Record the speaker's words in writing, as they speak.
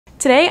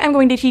Today, I'm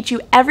going to teach you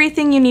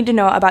everything you need to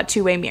know about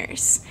two-way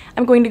mirrors.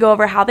 I'm going to go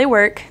over how they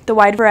work, the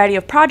wide variety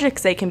of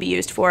projects they can be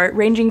used for,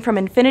 ranging from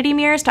infinity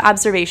mirrors to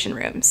observation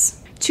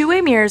rooms.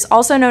 Two-way mirrors,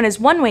 also known as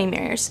one-way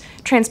mirrors,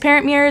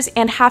 transparent mirrors,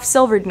 and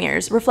half-silvered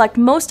mirrors, reflect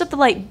most of the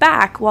light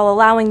back while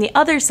allowing the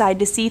other side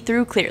to see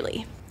through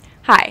clearly.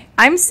 Hi,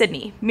 I'm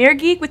Sydney, mirror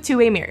geek with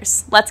two-way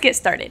mirrors. Let's get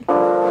started.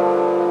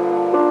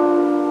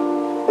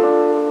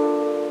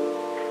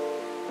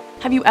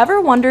 Have you ever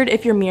wondered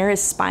if your mirror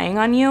is spying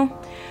on you?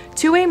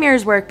 Two-way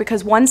mirrors work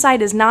because one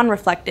side is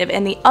non-reflective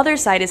and the other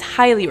side is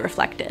highly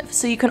reflective,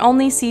 so you can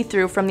only see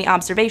through from the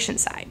observation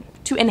side.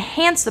 To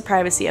enhance the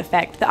privacy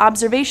effect, the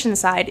observation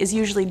side is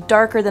usually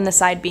darker than the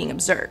side being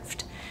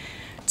observed.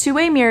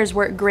 Two-way mirrors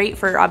work great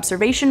for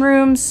observation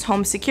rooms,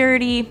 home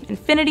security,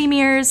 infinity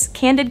mirrors,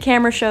 candid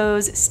camera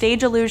shows,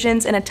 stage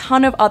illusions, and a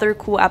ton of other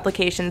cool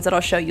applications that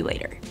I'll show you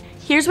later.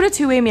 Here's what a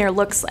two-way mirror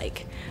looks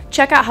like.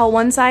 Check out how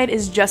one side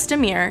is just a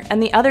mirror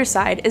and the other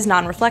side is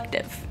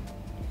non-reflective.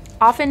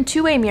 Often,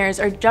 two-way mirrors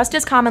are just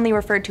as commonly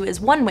referred to as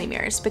one-way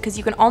mirrors because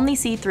you can only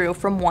see through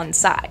from one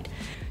side.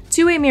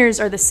 Two-way mirrors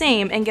are the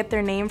same and get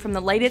their name from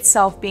the light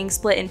itself being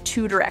split in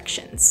two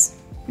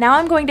directions. Now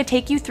I'm going to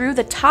take you through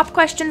the top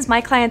questions my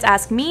clients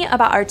ask me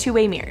about our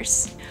two-way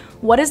mirrors.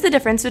 What is the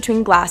difference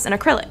between glass and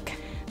acrylic?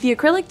 The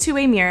acrylic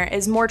two-way mirror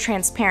is more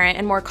transparent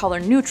and more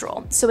color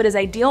neutral, so it is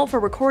ideal for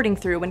recording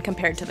through when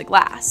compared to the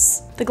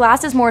glass. The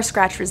glass is more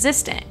scratch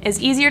resistant, is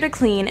easier to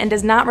clean, and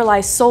does not rely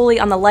solely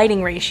on the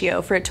lighting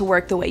ratio for it to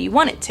work the way you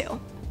want it to.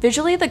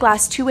 Visually, the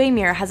glass two-way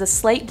mirror has a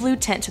slight blue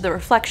tint to the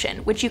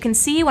reflection, which you can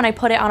see when I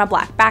put it on a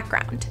black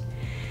background.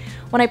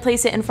 When I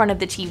place it in front of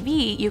the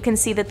TV, you can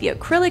see that the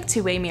acrylic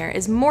two-way mirror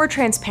is more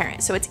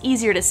transparent, so it's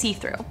easier to see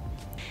through.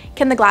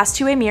 Can the glass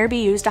two-way mirror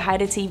be used to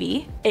hide a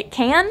TV? It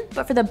can,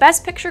 but for the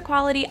best picture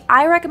quality,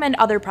 I recommend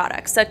other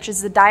products, such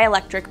as the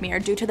dielectric mirror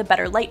due to the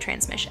better light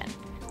transmission.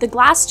 The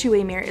glass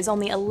two-way mirror is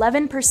only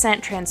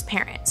 11%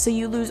 transparent, so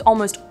you lose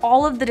almost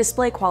all of the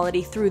display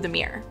quality through the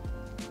mirror.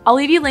 I'll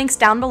leave you links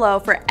down below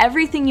for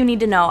everything you need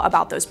to know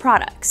about those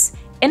products.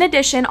 In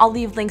addition, I'll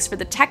leave links for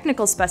the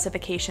technical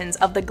specifications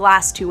of the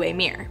glass two-way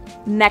mirror.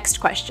 Next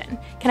question,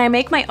 can I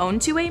make my own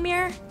two-way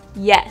mirror?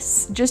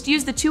 Yes, just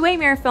use the two-way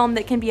mirror film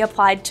that can be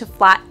applied to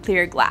flat,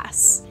 clear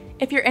glass.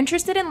 If you're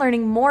interested in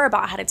learning more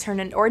about how to turn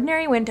an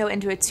ordinary window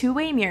into a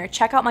two-way mirror,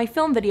 check out my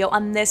film video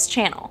on this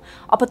channel.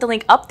 I'll put the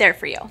link up there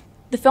for you.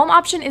 The film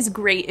option is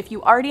great if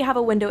you already have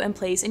a window in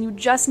place and you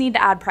just need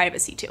to add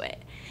privacy to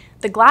it.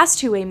 The glass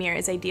two-way mirror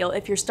is ideal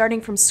if you're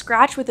starting from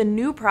scratch with a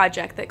new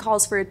project that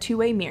calls for a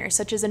two-way mirror,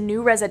 such as a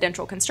new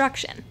residential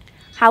construction.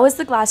 How is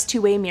the glass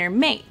two-way mirror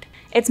made?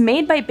 It's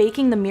made by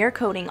baking the mirror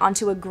coating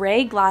onto a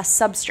gray glass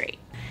substrate.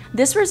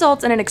 This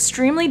results in an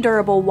extremely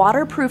durable,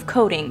 waterproof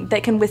coating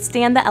that can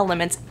withstand the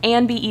elements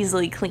and be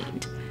easily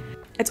cleaned.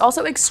 It's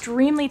also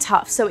extremely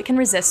tough, so it can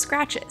resist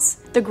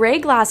scratches. The gray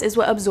glass is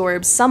what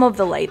absorbs some of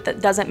the light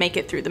that doesn't make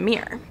it through the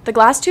mirror. The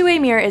glass two-way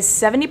mirror is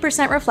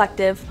 70%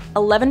 reflective,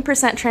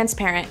 11%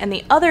 transparent, and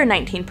the other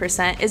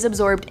 19% is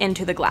absorbed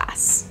into the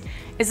glass.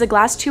 Is the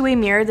glass two-way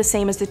mirror the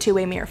same as the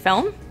two-way mirror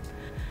film?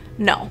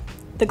 No.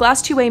 The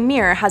glass two-way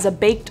mirror has a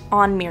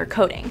baked-on mirror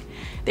coating.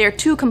 They are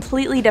two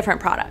completely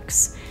different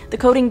products. The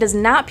coating does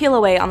not peel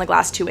away on the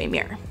glass two-way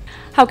mirror.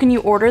 How can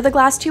you order the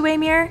glass two-way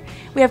mirror?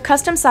 We have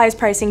custom size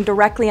pricing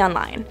directly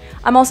online.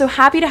 I'm also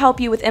happy to help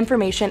you with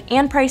information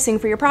and pricing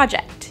for your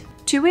project.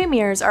 Two-way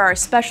mirrors are our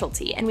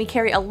specialty, and we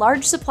carry a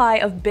large supply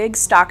of big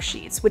stock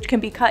sheets, which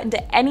can be cut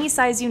into any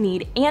size you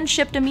need and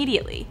shipped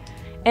immediately.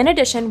 In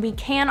addition, we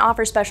can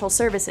offer special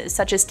services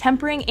such as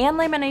tempering and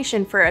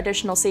lamination for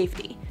additional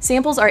safety.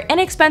 Samples are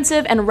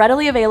inexpensive and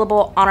readily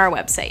available on our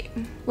website.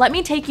 Let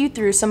me take you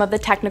through some of the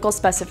technical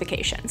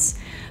specifications.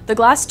 The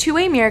glass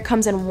two-way mirror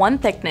comes in one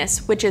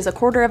thickness, which is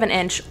 1/4 of an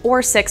inch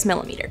or 6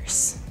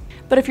 millimeters.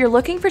 But if you're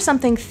looking for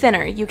something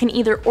thinner, you can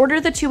either order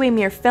the two-way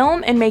mirror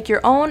film and make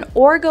your own,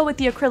 or go with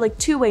the acrylic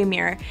two-way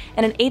mirror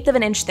in 1/8 of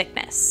an inch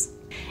thickness.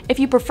 If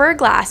you prefer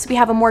glass, we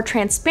have a more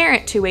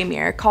transparent two-way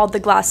mirror called the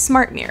Glass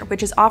Smart Mirror,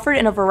 which is offered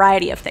in a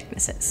variety of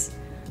thicknesses.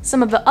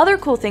 Some of the other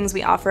cool things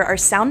we offer are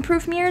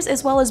soundproof mirrors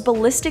as well as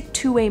ballistic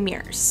two-way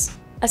mirrors.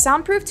 A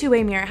soundproof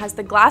two-way mirror has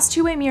the glass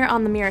two-way mirror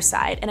on the mirror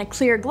side and a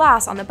clear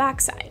glass on the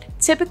back side.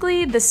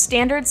 Typically, the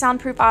standard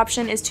soundproof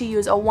option is to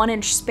use a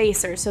 1-inch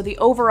spacer, so the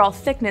overall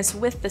thickness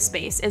with the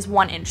space is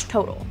 1 inch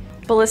total.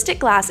 Ballistic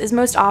glass is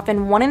most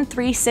often 1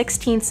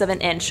 3/16 of an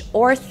inch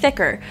or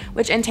thicker,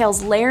 which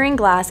entails layering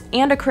glass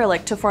and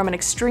acrylic to form an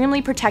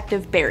extremely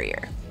protective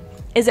barrier.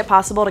 Is it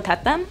possible to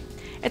cut them?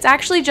 It's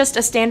actually just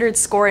a standard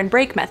score and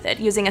break method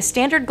using a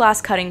standard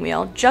glass cutting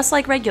wheel, just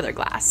like regular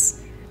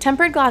glass.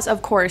 Tempered glass,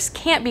 of course,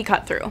 can't be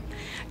cut through.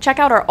 Check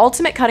out our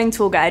ultimate cutting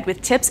tool guide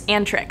with tips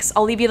and tricks.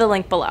 I'll leave you the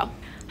link below.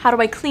 How do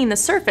I clean the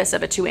surface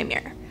of a two-way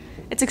mirror?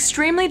 It's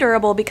extremely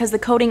durable because the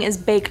coating is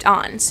baked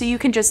on, so you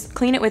can just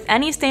clean it with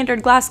any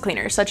standard glass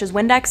cleaner, such as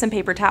Windex and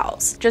paper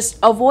towels. Just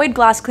avoid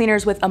glass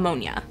cleaners with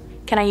ammonia.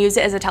 Can I use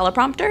it as a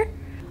teleprompter?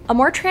 A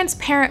more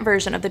transparent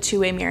version of the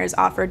two-way mirror is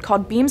offered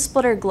called beam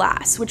splitter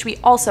glass, which we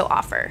also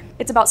offer.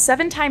 It's about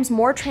 7 times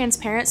more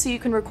transparent, so you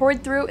can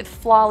record through with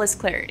flawless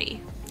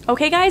clarity.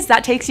 Okay guys,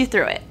 that takes you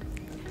through it.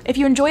 If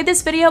you enjoyed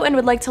this video and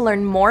would like to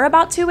learn more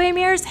about two-way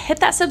mirrors, hit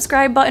that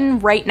subscribe button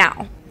right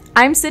now.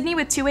 I'm Sydney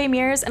with Two Way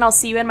Mirrors, and I'll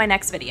see you in my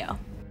next video.